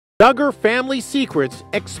Duggar Family Secrets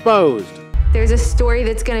exposed. There's a story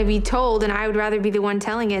that's going to be told, and I would rather be the one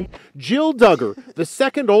telling it. Jill Duggar, the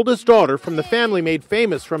second oldest daughter from the family made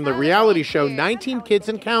famous from the reality show 19 Kids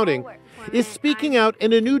and Counting, is speaking out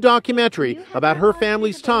in a new documentary about her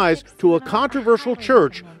family's ties to a controversial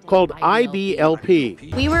church called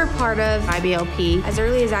IBLP. We were part of IBLP as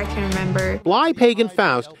early as I can remember. Bly Pagan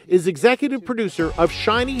Faust is executive producer of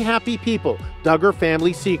Shiny Happy People, Duggar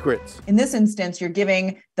Family Secrets. In this instance, you're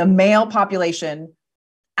giving the male population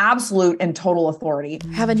absolute and total authority.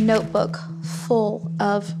 I have a notebook full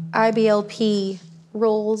of IBLP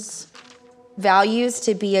rules, values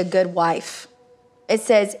to be a good wife. It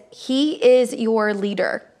says, he is your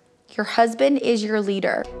leader. Your husband is your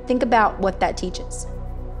leader. Think about what that teaches.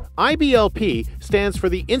 IBLP stands for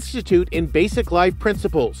the Institute in Basic Life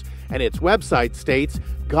Principles, and its website states,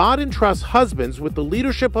 God entrusts husbands with the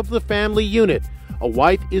leadership of the family unit. A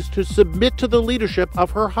wife is to submit to the leadership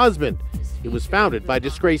of her husband. It was founded by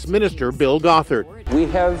disgraced Minister Bill Gothard. We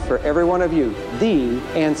have for every one of you the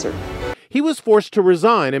answer. He was forced to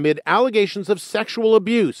resign amid allegations of sexual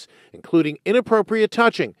abuse, including inappropriate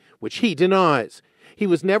touching, which he denies. He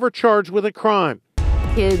was never charged with a crime.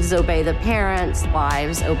 Kids obey the parents,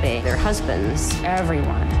 wives obey their husbands.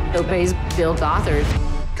 Everyone obeys Bill Gothard.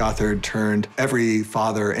 Gothard turned every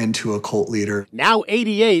father into a cult leader. Now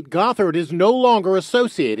 88, Gothard is no longer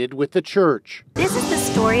associated with the church. This is the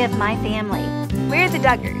story of my family. We're the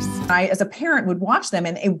Duggars. I, as a parent, would watch them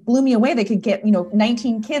and it blew me away. They could get,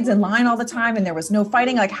 19 kids in line all the time and there was no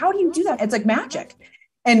fighting. Like, how do you do that? It's like magic.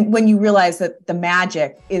 And when you realize that the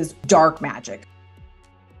magic is dark magic.